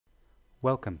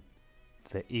Welcome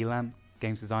to the ELAM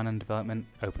Games Design and Development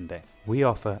Open Day. We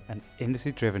offer an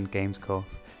industry-driven games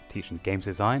course teaching games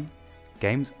design,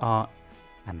 games art,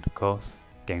 and of course,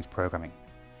 games programming.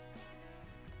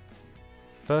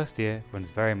 First year runs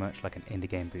very much like an indie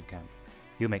game bootcamp.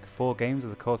 You'll make 4 games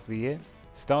over the course of the year,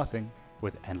 starting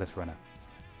with Endless Runner.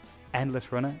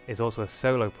 Endless Runner is also a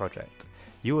solo project.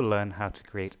 You will learn how to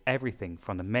create everything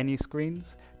from the menu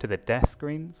screens to the desk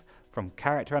screens, from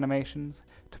character animations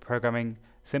to programming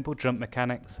simple jump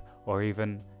mechanics or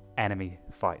even enemy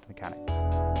fight mechanics.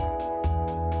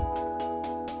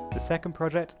 The second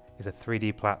project is a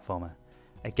 3D platformer.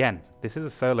 Again, this is a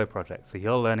solo project, so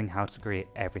you're learning how to create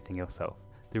everything yourself.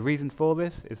 The reason for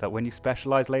this is that when you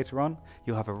specialize later on,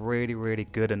 you'll have a really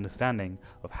good understanding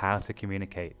of how to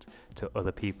communicate to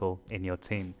other people in your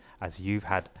team, as you've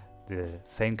had the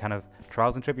same kind of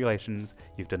trials and tribulations,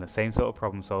 you've done the same sort of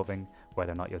problem solving,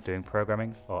 whether or not you're doing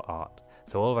programming or art.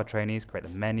 So all of our trainees create the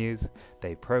menus,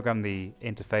 they program the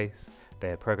interface,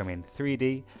 they're programming in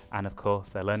 3D, and of course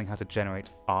they're learning how to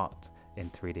generate art in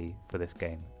 3D for this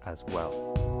game as well.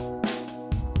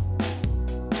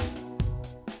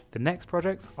 The next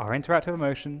projects are Interactive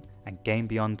Emotion and Game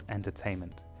Beyond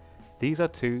Entertainment. These are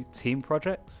 2 team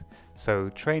projects, so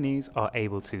trainees are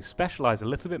able to specialize a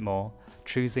little bit more,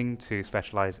 choosing to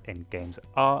specialize in games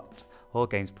art or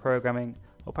games programming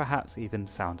or perhaps even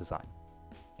sound design.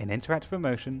 In Interactive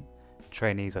Emotion,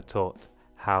 trainees are taught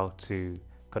how to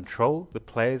control the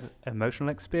player's emotional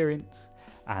experience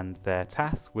and their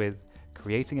tasks with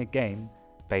creating a game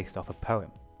based off a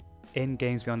poem. In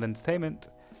Games Beyond Entertainment,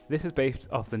 this is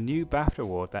based off the new BAFTA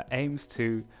award that aims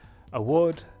to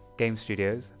award game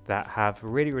studios that have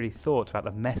really thought about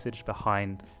the message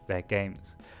behind their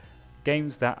games.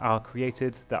 Games that are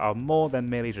created that are more than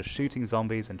merely just shooting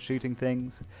zombies and shooting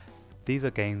things. These are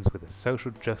games with a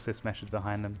social justice message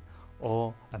behind them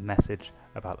or a message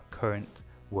about the current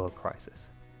world crisis.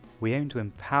 We aim to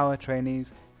empower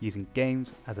trainees using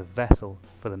games as a vessel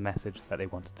for the message that they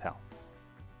want to tell.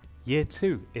 Year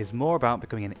 2 is more about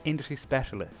becoming an industry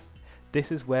specialist.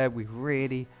 This is where we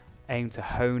really aim to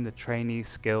hone the trainees'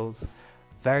 skills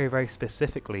very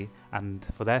specifically, and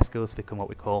for their skills to become what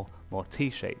we call more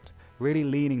T-shaped, really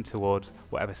leaning towards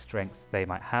whatever strength they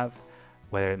might have,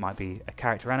 whether it might be a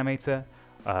character animator,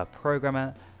 a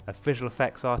programmer, a visual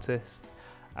effects artist,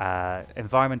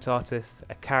 environment artist,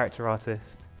 a character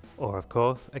artist, or of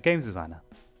course a games designer.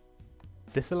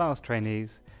 This allows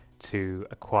trainees to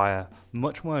acquire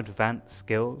much more advanced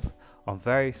skills on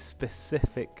very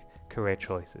specific career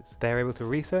choices. They're able to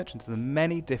research into the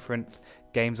many different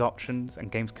games options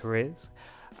and games careers,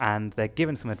 and they're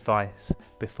given some advice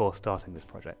before starting this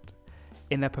project.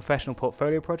 In their professional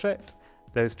portfolio project,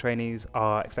 those trainees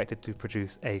are expected to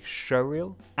produce a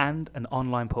showreel and an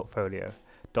online portfolio,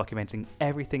 documenting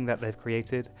everything that they've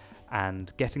created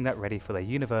and getting that ready for their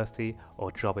university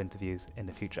or job interviews in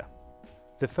the future.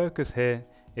 The focus here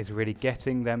is really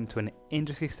getting them to an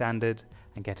industry standard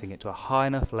and getting it to a high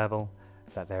enough level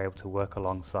that they're able to work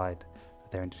alongside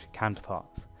their industry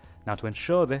counterparts. Now, to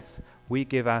ensure this, we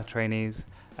give our trainees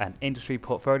an industry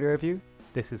portfolio review.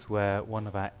 This is where one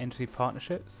of our industry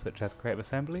partnerships, such as Creative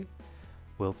Assembly,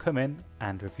 will come in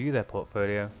and review their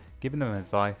portfolio, giving them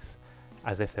advice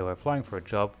as if they were applying for a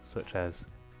job such as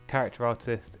character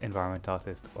artist, environment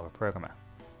artist, or a programmer.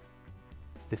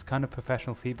 This kind of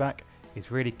professional feedback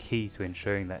is really key to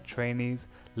ensuring that trainees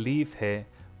leave here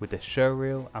with the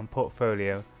showreel and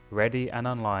portfolio ready and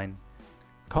online,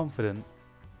 confident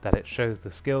that it shows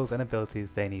the skills and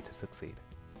abilities they need to succeed.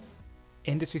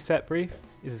 Industry set brief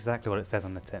is exactly what it says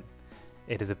on the tin.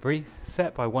 It is a brief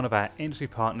set by one of our industry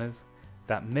partners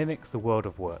that mimics the world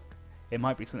of work. It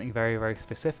might be something very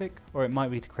specific, or it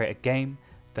might be to create a game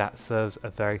that serves a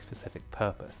very specific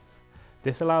purpose.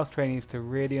 This allows trainees to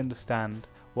really understand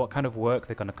what kind of work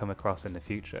they're going to come across in the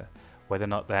future, whether or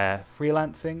not they're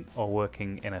freelancing or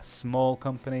working in a small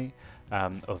company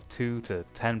of 2 to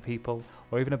 10 people,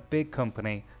 or even a big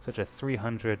company such as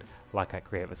 300 like at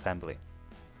Creative Assembly.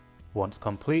 Once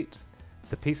complete,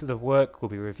 the pieces of work will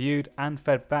be reviewed and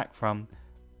fed back from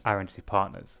our industry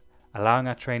partners, allowing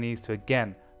our trainees to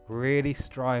again really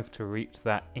strive to reach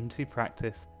that industry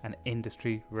practice and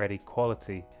industry ready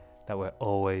quality that we're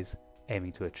always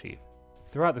aiming to achieve.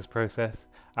 Throughout this process,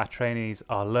 our trainees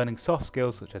are learning soft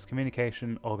skills such as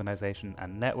communication, organisation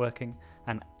and networking,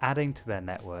 and adding to their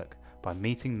network by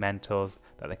meeting mentors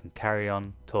that they can carry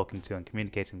on talking to and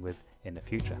communicating with in the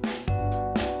future.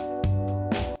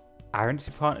 Our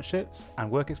industry partnerships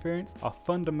and work experience are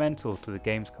fundamental to the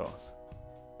games course.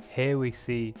 Here we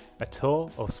see a tour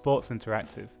of Sports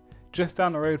Interactive, just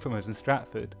down the road from us in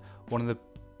Stratford, one of the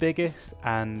biggest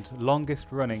and longest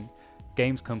running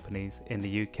games companies in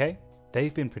the UK.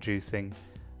 They've been producing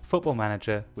Football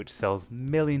Manager, which sells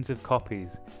millions of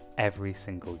copies every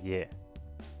single year.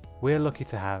 We're lucky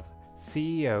to have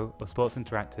CEO of Sports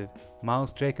Interactive,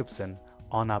 Miles Jacobson,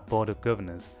 on our board of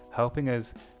governors, helping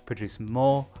us produce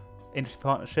more industry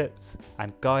partnerships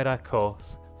and guide our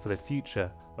course for the future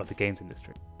of the games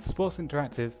industry. Sports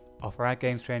Interactive offer our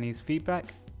games trainees feedback,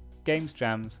 games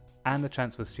jams, and the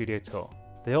chance for a studio tour.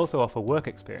 They also offer work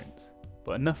experience.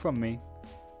 But enough from me,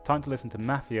 time to listen to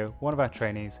Maffio, one of our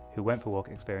trainees who went for work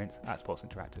experience at Sports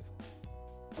Interactive.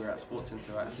 We're at Sports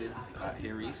Interactive at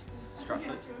Here East,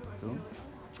 Stratford. Cool.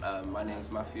 My name is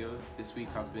Maffio. This week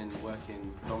I've been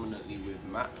working predominantly with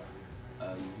Matt,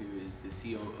 who is the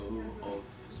COO of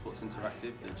Sports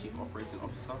Interactive, the Chief Operating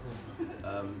Officer.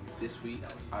 This week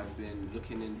I've been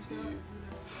looking into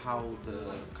how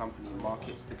the company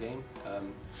markets the game.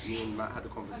 Me and Matt had a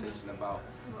conversation about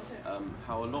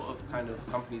how a lot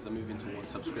of companies are moving towards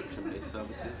subscription-based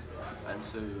services, and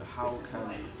so how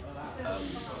can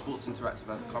Sports Interactive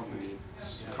as a company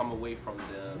come away from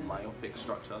the myopic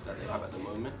structure that they have at the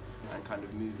moment and kind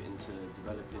of move into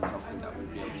developing something that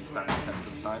would be able to stand the test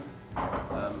of time.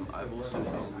 I've also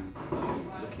been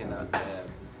looking at their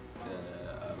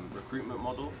recruitment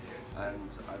model,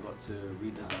 and I got to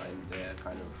redesign their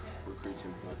kind of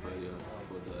recruiting portfolio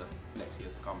for the next year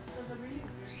to come.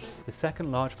 The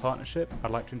second large partnership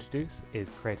I'd like to introduce is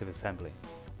Creative Assembly.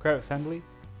 Creative Assembly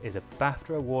is a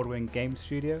BAFTA award-winning game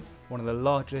studio, one of the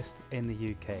largest in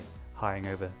the UK, hiring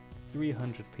over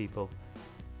 300 people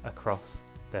across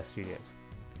their studios.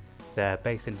 They're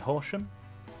based in Horsham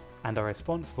and are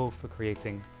responsible for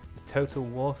creating the Total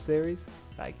War series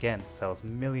that again sells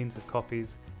millions of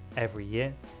copies every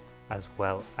year, as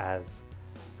well as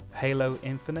Halo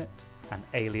Infinite and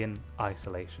Alien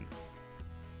Isolation.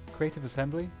 Creative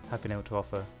Assembly have been able to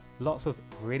offer lots of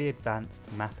really advanced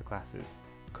masterclasses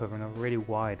covering a really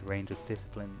wide range of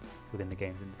disciplines within the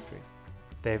games industry.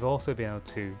 They've also been able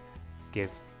to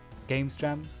give games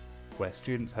jams where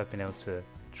students have been able to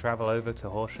travel over to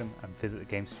Horsham and visit the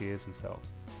game studios themselves.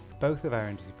 Both of our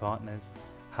industry partners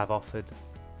have offered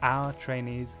our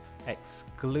trainees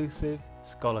exclusive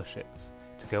scholarships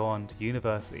to go on to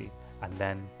university and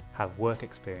then have work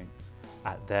experience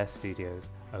at their studios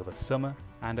over summer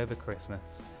and over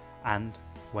Christmas and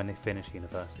when they finish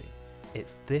university.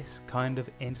 It's this kind of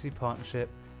industry partnership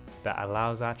that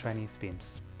allows our trainees to be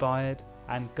inspired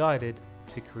and guided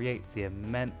to create the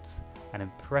immense and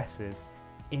impressive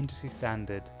industry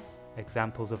standard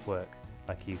examples of work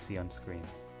like you see on screen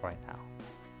right now.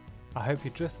 I hope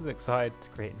you're just as excited to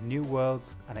create new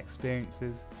worlds and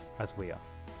experiences as we are.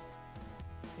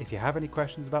 If you have any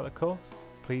questions about the course,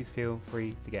 please feel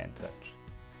free to get in touch.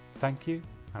 Thank you,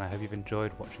 and I hope you've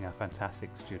enjoyed watching our fantastic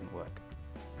student work.